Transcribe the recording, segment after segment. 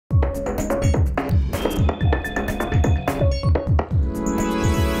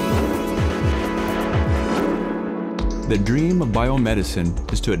The dream of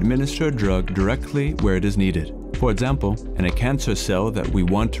biomedicine is to administer a drug directly where it is needed. For example, in a cancer cell that we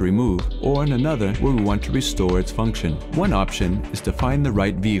want to remove, or in another where we want to restore its function. One option is to find the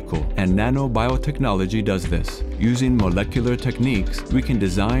right vehicle, and nanobiotechnology does this. Using molecular techniques, we can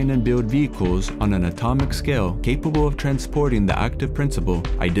design and build vehicles on an atomic scale capable of transporting the active principle,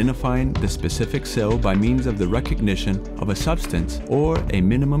 identifying the specific cell by means of the recognition of a substance or a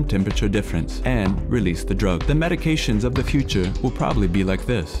minimum temperature difference, and release the drug. The medications of the future will probably be like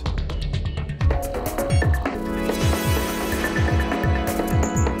this.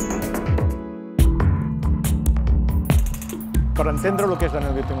 Per entendre el que és la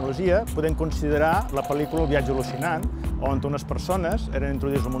nanobiotecnologia, podem considerar la pel·lícula El viatge al·lucinant, on unes persones eren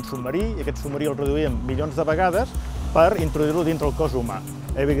introduïdes en un submarí i aquest submarí el reduïen milions de vegades per introduir-lo dintre el cos humà.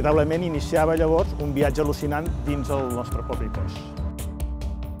 Inevitablement iniciava llavors un viatge al·lucinant dins el nostre propi cos.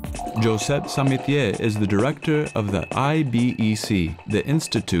 Josep Samitier is the director of the IBEC, the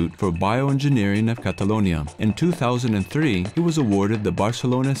Institute for Bioengineering of Catalonia. In 2003, he was awarded the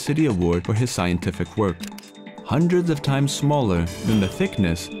Barcelona City Award for his scientific work. Hundreds of times smaller than the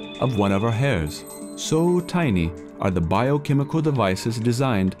thickness of one of our hairs. So tiny are the biochemical devices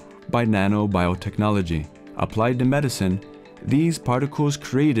designed by nanobiotechnology. Applied to medicine, these particles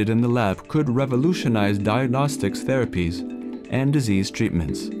created in the lab could revolutionize diagnostics therapies and disease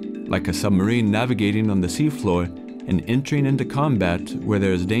treatments. Like a submarine navigating on the seafloor and entering into combat where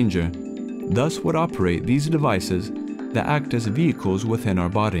there is danger, thus would operate these devices that act as vehicles within our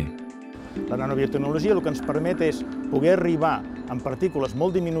body. La nanobiotecnologia el que ens permet és poder arribar amb partícules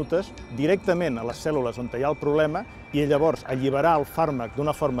molt diminutes directament a les cèl·lules on hi ha el problema i llavors alliberar el fàrmac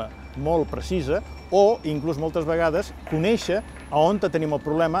d'una forma molt precisa o, inclús moltes vegades, conèixer on tenim el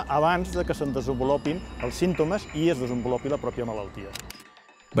problema abans que se'n desenvolupin els símptomes i es desenvolupi la pròpia malaltia.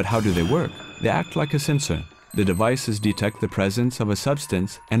 But how do they work? They act like a sensor. The devices detect the presence of a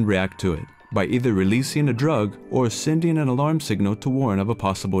substance and react to it, by either releasing a drug or sending an alarm signal to warn of a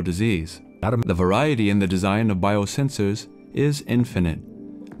possible disease. The variety in the design of biosensors is infinite,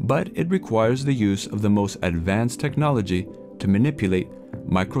 but it requires the use of the most advanced technology to manipulate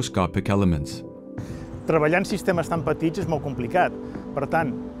microscopic elements. Treballar en sistemes tan petits és molt complicat. Per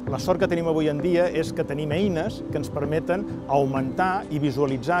tant, la sort que tenim avui en dia és que tenim eines que ens permeten augmentar i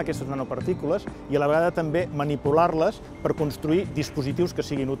visualitzar aquestes nanopartícules i a la vegada també manipular-les per construir dispositius que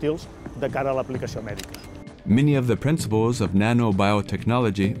siguin útils de cara a l'aplicació mèdica. Many of the principles of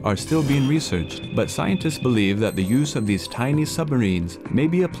nanobiotechnology are still being researched, but scientists believe that the use of these tiny submarines may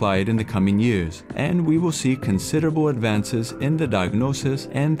be applied in the coming years, and we will see considerable advances in the diagnosis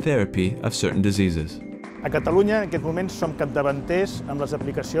and therapy of certain diseases. A Catalunya, en aquests moments, som capdavanters amb les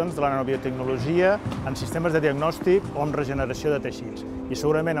aplicacions de la nanobiotecnologia en sistemes de diagnòstic o en regeneració de teixits. I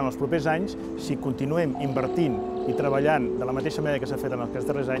segurament en els propers anys, si continuem invertint i treballant de la mateixa manera que s'ha fet en aquests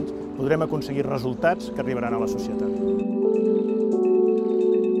darrers anys, podrem aconseguir resultats que arribaran a la societat.